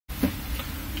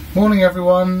Morning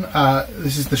everyone,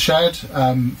 this is the shed.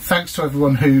 Thanks to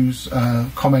everyone who's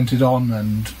commented on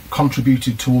and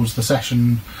contributed towards the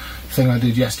session thing I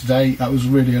did yesterday. That was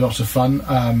really a lot of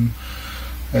fun.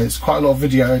 It's quite a lot of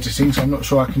video editing, so I'm not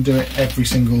sure I can do it every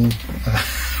single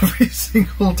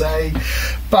day,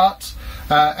 but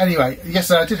anyway,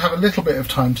 yesterday I did have a little bit of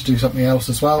time to do something else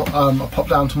as well. I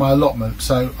popped down to my allotment,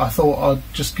 so I thought I'd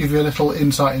just give you a little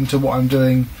insight into what I'm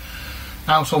doing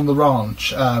out on the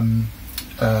ranch.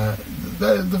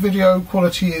 The video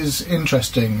quality is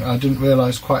interesting. I didn't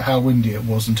realise quite how windy it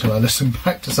was until I listened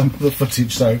back to some of the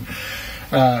footage, so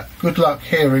good luck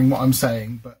hearing what I'm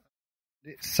saying. But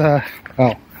it's well,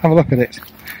 have a look at it.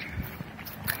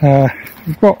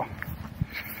 We've got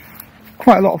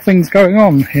quite a lot of things going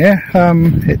on here.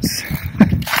 It's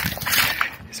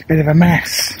a bit of a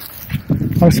mess.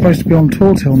 I was supposed to be on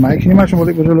Tortil, mate. Can you imagine what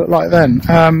it would have looked like then?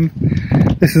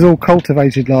 This is all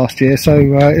cultivated last year, so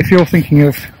if you're thinking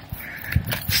of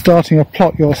starting a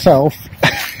plot yourself,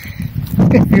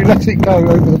 if you let it go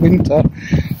over the winter,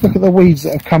 look at the weeds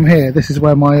that have come here. This is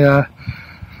where my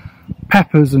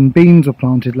peppers and beans were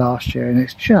planted last year, and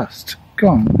it's just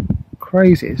gone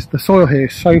crazy. The soil here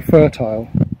is so fertile.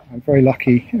 I'm very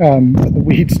lucky, but the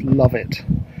weeds love it.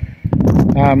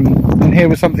 And here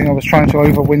was something I was trying to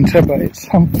overwinter, but it's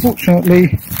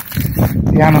unfortunately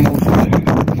the animals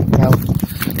have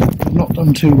not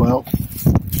done too well.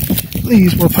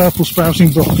 These were purple sprouting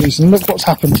broccolis, and look what's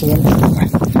happened to them.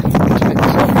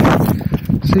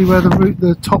 See where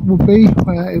the top would be,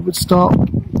 where it would start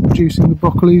producing the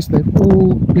broccolis. They've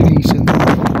all been eaten.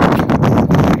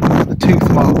 The tooth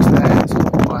marks there, it's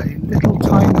quite little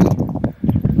tiny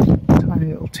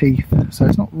little teeth. So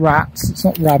it's not rats, it's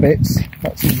not rabbits,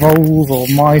 that's voles or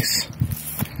mice.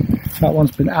 That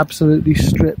one's been absolutely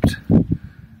stripped,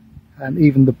 and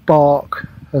even the bark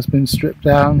has been stripped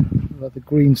down. The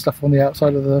green stuff on the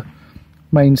outside of the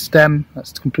main stem,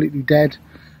 that's completely dead.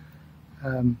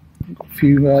 Got a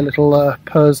few little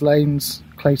purslanes,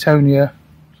 Claytonia,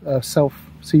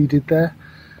 self-seeded there.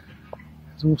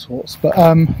 There's all sorts, but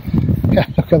yeah,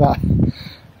 look at that.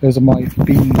 Those are my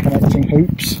bean connecting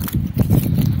hoops.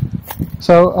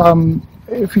 So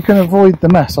if you can avoid the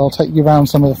mess, I'll take you around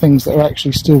some of the things that are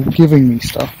actually still giving me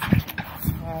stuff.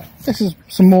 This is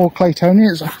some more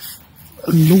Claytonia. It's a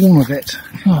lawn of it.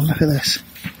 Oh, look at this.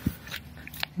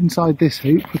 Inside this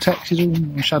hoop, protected, all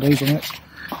my shadows on it.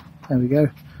 There we go.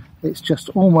 It's just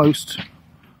almost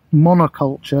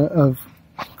monoculture of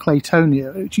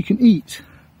Claytonia, which you can eat.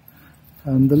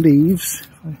 And the leaves, if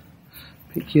I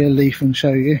pick you a leaf and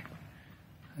show you.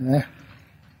 There.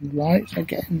 Light, I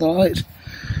get in the light.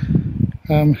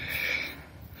 This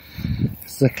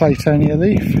is a Claytonia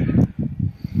leaf.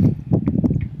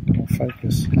 I'll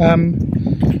focus.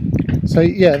 So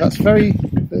yeah, that's they're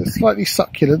slightly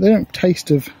succulent. They don't taste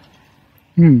of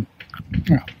an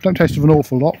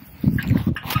awful lot,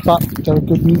 but they're a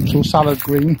good neutral salad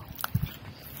green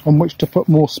on which to put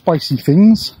more spicy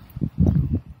things.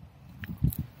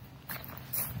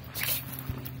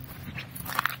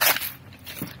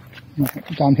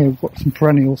 Down here we've got some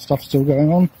perennial stuff still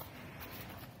going on.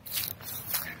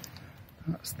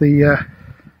 That's the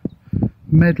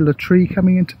medlar tree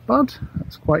coming into bud.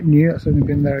 That's quite new, that's only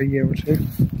been there a year or two.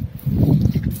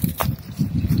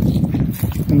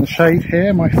 In the shade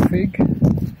here, my fig.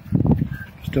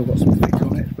 Still got some figs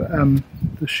on it, but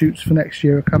the shoots for next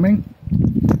year are coming.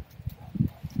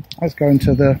 Let's go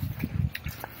into the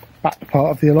back part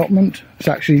of the allotment. It's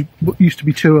actually what used to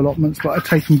be two allotments, but I've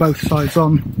taken both sides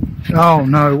on. Oh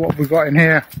no, what have we got in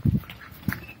here?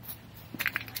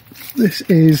 This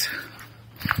is,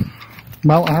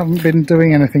 well, I haven't been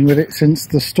doing anything with it since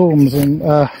the storms, and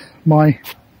my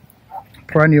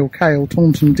perennial kale,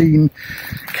 Taunton Dean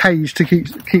cage to keep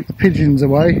the pigeons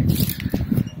away,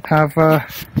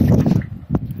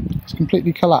 it's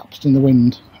completely collapsed in the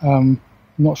wind. I'm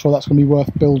not sure that's going to be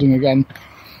worth building again.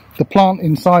 The plant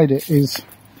inside it is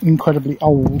incredibly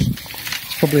old.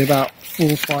 It's probably about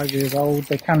 4 or 5 years old.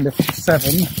 They can live to 7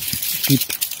 if you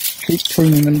keep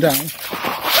pruning them down.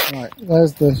 Right,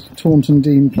 there's the Taunton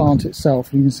Dean plant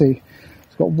itself. You can see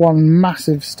it's got one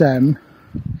massive stem,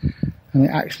 and it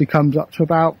actually comes up to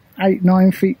about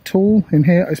 8-9 feet tall. In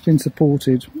here it's been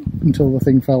supported until the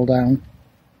thing fell down.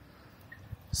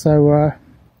 So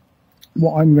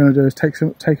what I'm going to do is take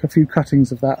a few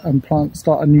cuttings of that and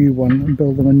start a new one and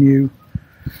build them a new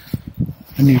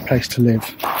place to live.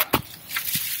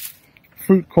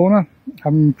 Fruit corner,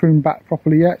 haven't pruned back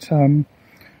properly yet.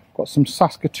 Got some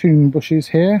Saskatoon bushes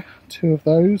here, 2 of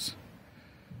those.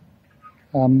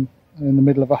 In the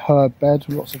middle of a herb bed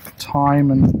with lots of thyme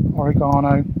and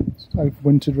oregano. It's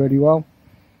overwintered really well.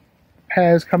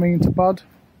 Pears coming into bud.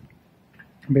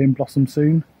 be in blossom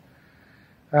soon.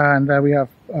 And there we have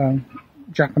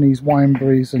Japanese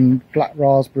wineberries and black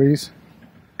raspberries,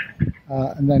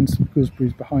 and then some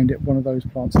gooseberries behind it. One of those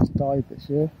plants has died this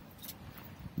year.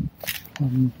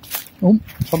 Oh,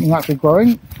 something actually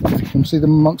growing. You can see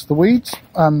them amongst the weeds.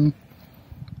 I'll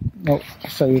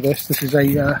show you this. This is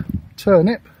a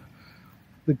turnip.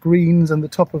 The greens and the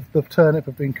top of the turnip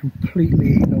have been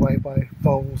completely eaten away by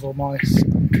voles or mice.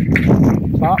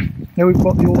 But here we've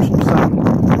got the autumn sun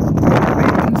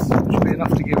beans, which will be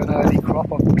enough to give an early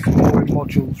crop. I've got some more in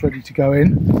modules ready to go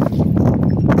in.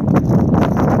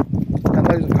 And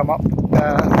those have come up.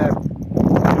 They're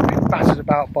being battered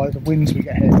about by the winds we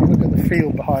get here. If you look at the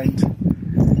field behind,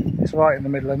 it's right in the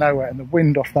middle of nowhere, and the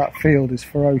wind off that field is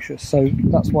ferocious. So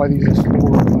that's why these are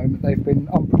small at the moment. They've been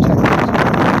unprotected.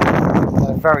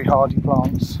 They're very hardy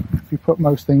plants. If you put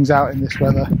most things out in this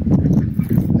weather,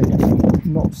 they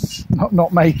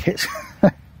not make it.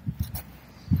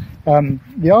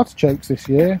 The artichokes this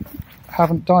year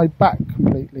haven't died back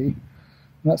completely, and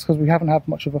that's because we haven't had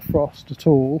much of a frost at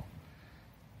all.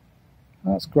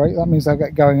 That's great. That means they'll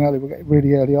get going early. We'll get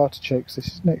really early artichokes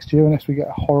this next year, unless we get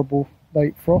a horrible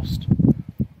late frost.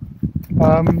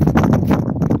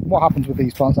 What happens with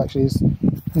these plants actually is,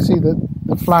 you can see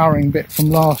the flowering bit from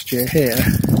last year here,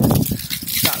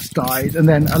 that's died, and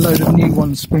then a load of new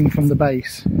ones spring from the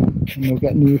base, and we'll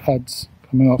get new heads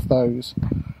coming off those.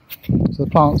 So the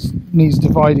plants needs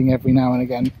dividing every now and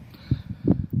again.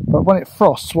 But when it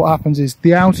frosts, what happens is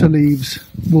the outer leaves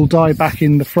will die back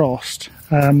in the frost,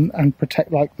 and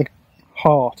protect like the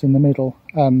heart in the middle,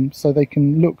 so they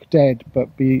can look dead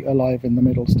but be alive in the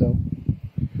middle still.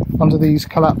 Under these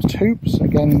collapsed hoops,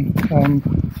 again,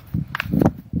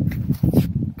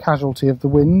 casualty of the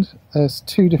wind, there's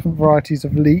two different varieties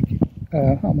of leek.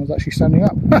 That one's actually standing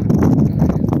up.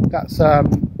 That's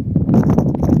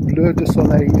Bleu de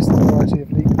Soleil is the variety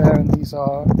of leek there, and these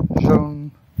are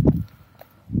Jaune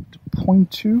de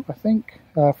Pointu, I think,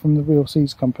 from the Real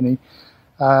Seeds Company.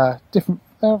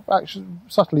 They're actually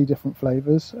subtly different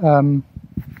flavours.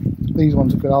 These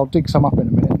ones are good. I'll dig some up in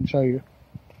a minute and show you.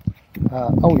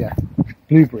 Oh yeah,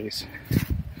 blueberries.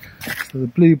 So the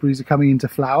blueberries are coming into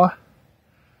flower.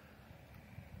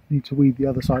 Need to weed the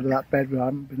other side of that bed, but I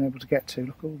haven't been able to get to.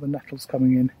 Look at all the nettles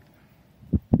coming in.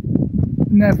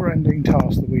 Never-ending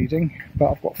task, the weeding.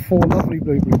 But I've got 4 lovely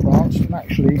blueberry plants, and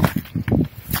actually,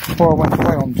 before I went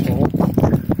away on tour,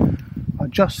 I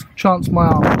just chanced my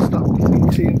arm and stuck. You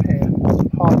can see them here, some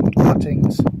hardwood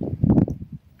cuttings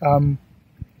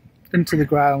into the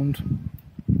ground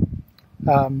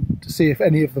to see if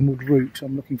any of them would root.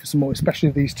 I'm looking for some more,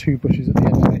 especially these 2 bushes at the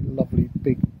end. They make lovely,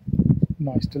 big,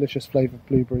 nice, delicious flavoured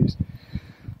blueberries.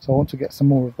 So I want to get some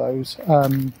more of those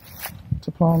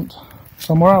to plant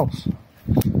somewhere else.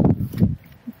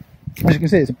 As you can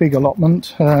see, it's a big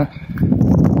allotment.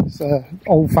 It's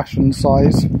old-fashioned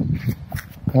size.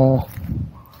 What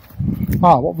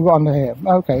have we got under here?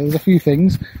 Okay, there's a few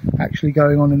things actually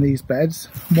going on in these beds.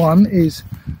 One is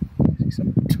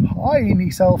some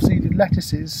tiny self-seeded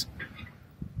lettuces,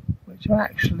 which are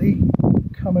actually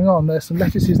coming on. There's some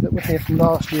lettuces that were here from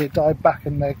last year, died back,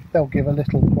 and they'll give a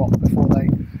little crop before they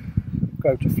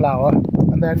go to flower.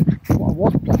 And then what I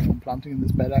was planning on planting in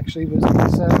this bed actually was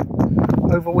these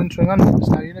overwintering onions.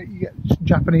 Now you get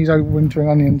Japanese overwintering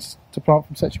onions to plant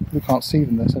from sets. You probably can't see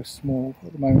them, they're so small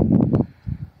at the moment.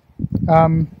 I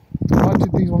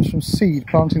did these ones from seed,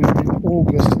 planting them in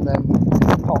August and then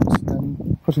in pots, and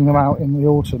then putting them out in the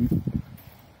autumn.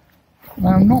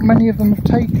 Now not many of them have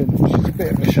taken, which is a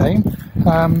bit of a shame.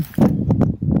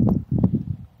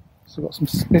 So I've got some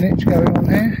spinach going on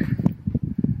here,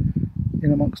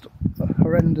 in amongst the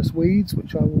horrendous weeds,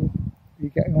 which I will be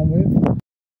getting on with.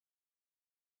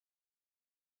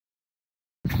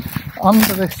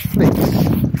 Under this fleece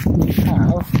we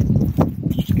have,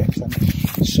 let's just get some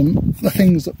the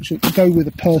things that should go with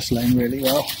the purslane really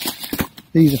well.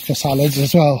 These are for salads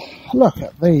as well. Look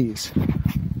at these.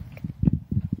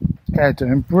 They're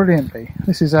doing brilliantly.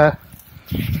 This is a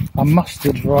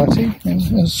mustard variety.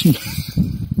 There's some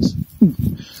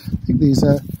I think these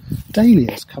are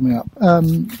dahlias coming up.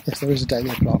 Yes, there is a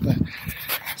dahlia plant there.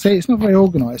 See, it's not very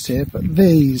organised here, but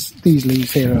these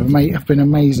leaves here have been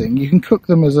amazing. You can cook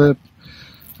them as a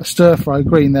stir-fry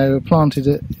green. They were planted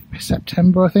at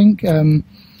September, I think, and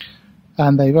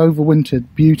they've overwintered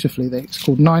beautifully. It's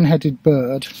called Nine-Headed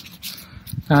Bird,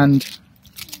 and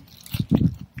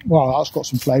wow, that's got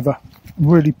some flavour.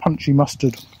 Really punchy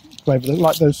mustard flavour,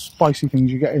 like those spicy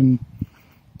things you get in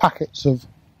packets of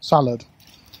salad.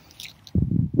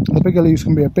 The bigger leaves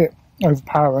can be a bit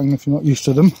overpowering if you're not used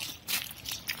to them,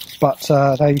 but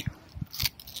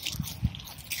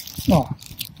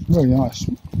Really nice.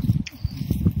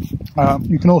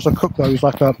 You can also cook those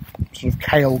like a sort of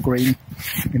kale green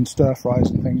in stir fries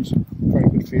and things. Very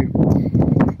good for you.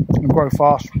 And grow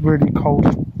fast, really cold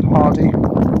hardy.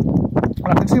 And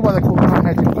I can see why they're called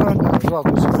long-headed bird now as well,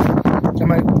 because they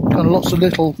make kind of lots of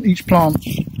little, each plant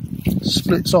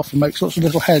splits off and makes lots of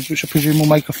little heads, which I presume will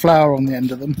make a flower on the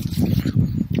end of them.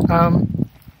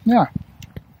 Yeah.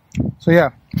 So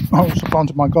yeah, I also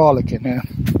planted my garlic in here.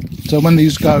 So when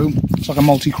these go, it's like a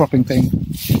multi-cropping thing.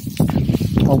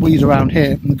 I'll weed around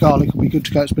here, and the garlic will be good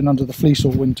to go. It's been under the fleece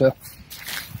all winter.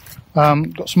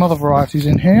 Got some other varieties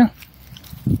in here.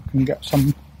 Can get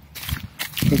some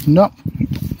opened up.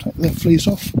 Take the fleece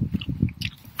off.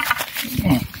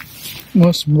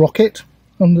 There's some rocket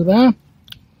under there.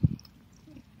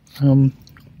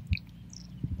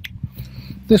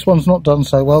 This one's not done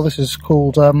so well. This is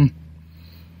called, I can't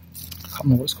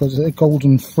remember what it's called. Is it a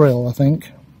golden frill, I think?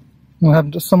 We have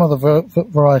just some other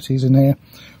varieties in here.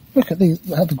 Look at these,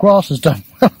 how the grass has done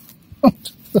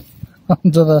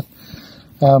under the,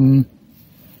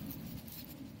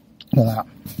 look at that.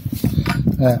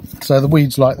 Yeah, so the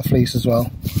weeds like the fleece as well.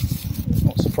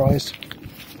 Not surprised.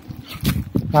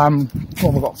 What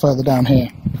have we got further down here?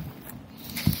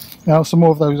 Now some more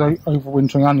of those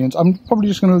overwintering onions. I'm probably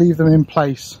just going to leave them in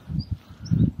place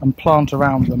and plant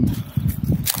around them.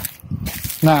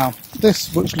 Now,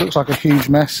 this, which looks like a huge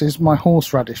mess, is my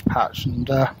horseradish patch, and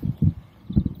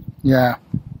yeah,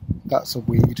 that's a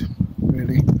weed,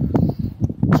 really.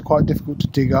 It's quite difficult to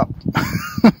dig up.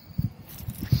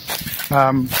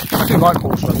 I do like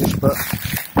horseradish, but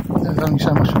there's only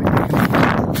so much of it you can do.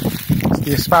 It's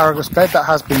the asparagus bed that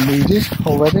has been weeded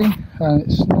already, and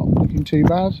it's not looking too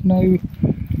bad. No,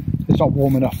 it's not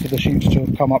warm enough for the shoots to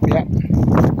have come up yet,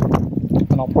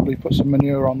 and I'll probably put some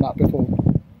manure on that before.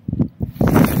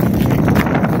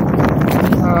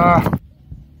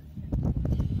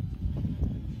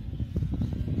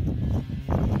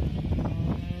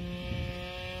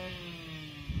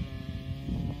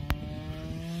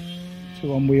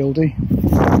 Too unwieldy.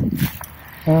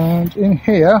 And in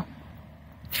here,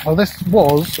 well, this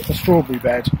was a strawberry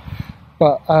bed,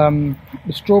 but the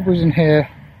strawberries in here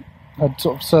had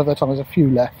sort of served their time. There's a few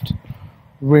left.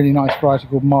 Really nice variety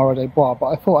called Mara des Bois, but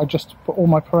I thought I'd just put all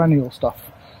my perennial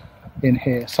stuff in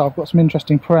here. So I've got some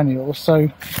interesting perennials.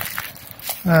 So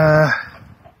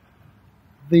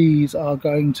these are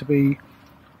going to be,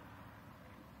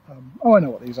 oh, I know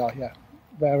what these are, yeah.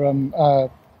 They're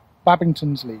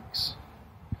Babington's leeks.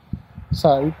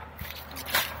 So,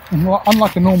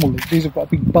 unlike a normal leek, these have got a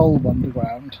big bulb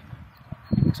underground.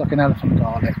 Looks like an elephant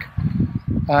garlic.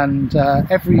 And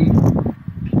every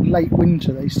late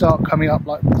winter they start coming up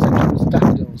like essentially as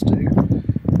daffodils do.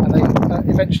 And they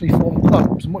eventually form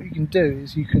clumps. And what you can do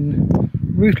is you can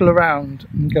rootle around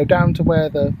and go down to where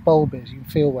the bulb is. You can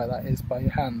feel where that is by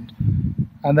your hand.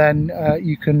 And then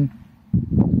you can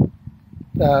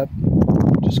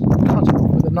just cut it off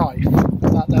with a knife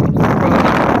at that level of the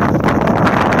ground.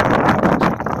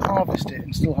 Harvest it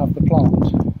and still have the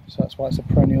plant. So that's why it's a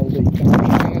perennial leek.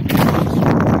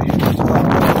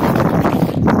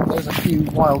 There's a few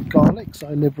wild garlics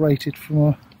I liberated from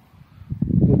a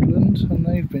woodland, and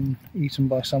they've been eaten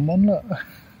by someone. Look,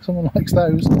 someone likes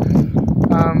those.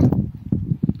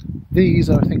 These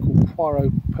are, I think, called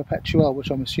Poirot Perpetuelle, which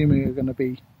I'm assuming are going to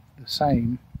be the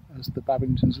same as the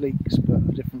Babington's leeks, but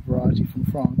a different variety from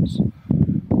France.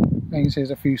 And you can see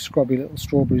there's a few scrubby little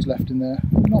strawberries left in there.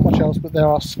 Not much else, but there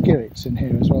are skirrets in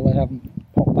here as well. They haven't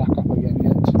popped back up again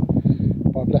yet,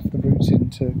 but I've left the roots in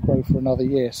to grow for another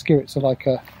year. Skirrets are like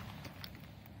a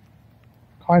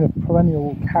kind of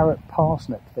perennial carrot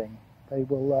parsnip thing. They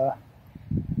will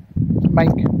make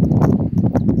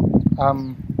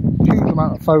huge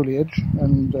amount of foliage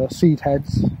and seed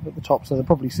heads at the top, so they'll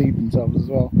probably seed themselves as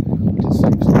well, which is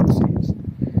safe to the seeds.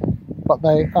 But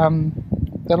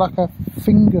they're like a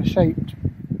finger-shaped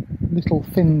little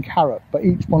thin carrot, but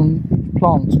each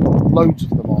plant's got loads of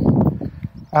them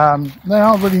on. They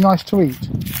are really nice to eat.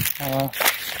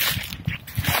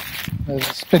 There's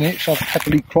a spinach. I've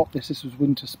heavily cropped this. This was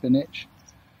winter spinach.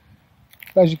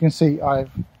 But as you can see,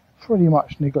 I've pretty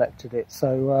much neglected it.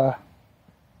 So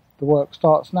the work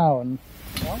starts now. And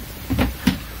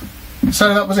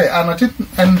so that was it. And I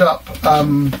didn't end up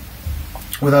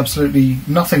with absolutely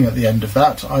nothing at the end of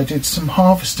that. I did some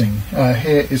harvesting.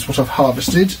 Here is what I've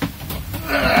harvested.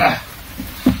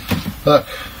 Look.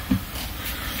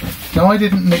 Now, I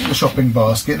didn't nick the shopping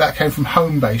basket. That came from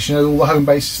Homebase. You know, all the home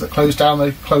bases that closed down,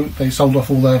 they sold off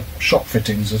all their shop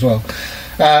fittings as well.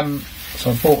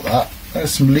 So I bought that.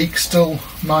 There's some leeks still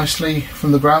nicely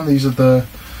from the ground. These are the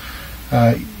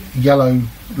yellow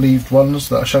leaved ones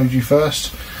that I showed you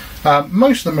first.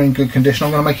 Most of them are in good condition.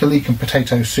 I'm going to make a leek and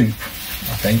potato soup,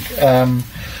 I think.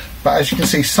 But as you can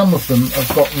see, some of them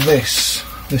have got this.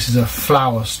 This is a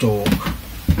flower stalk.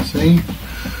 See?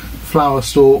 Flower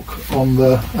stalk on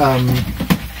the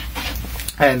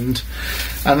end.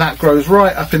 And that grows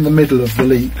right up in the middle of the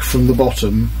leek from the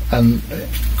bottom, and it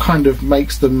kind of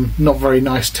makes them not very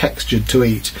nice textured to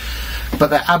eat.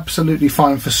 But they're absolutely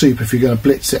fine for soup if you're going to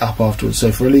blitz it up afterwards.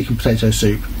 So for a leek and potato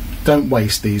soup, don't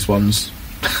waste these ones.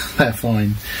 They're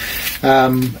fine.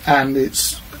 And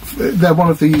they're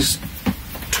one of these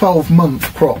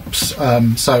 12-month crops.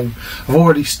 So I've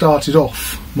already started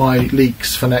off my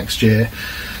leeks for next year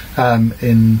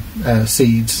in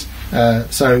seeds.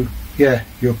 So yeah,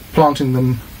 you're planting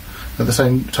them at the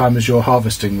same time as you're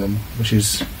harvesting them, which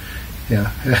is,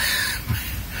 yeah,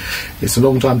 it's a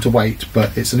long time to wait,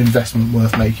 but it's an investment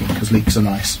worth making because leeks are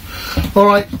nice.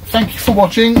 Alright, thank you for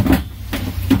watching.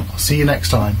 I'll see you next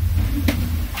time.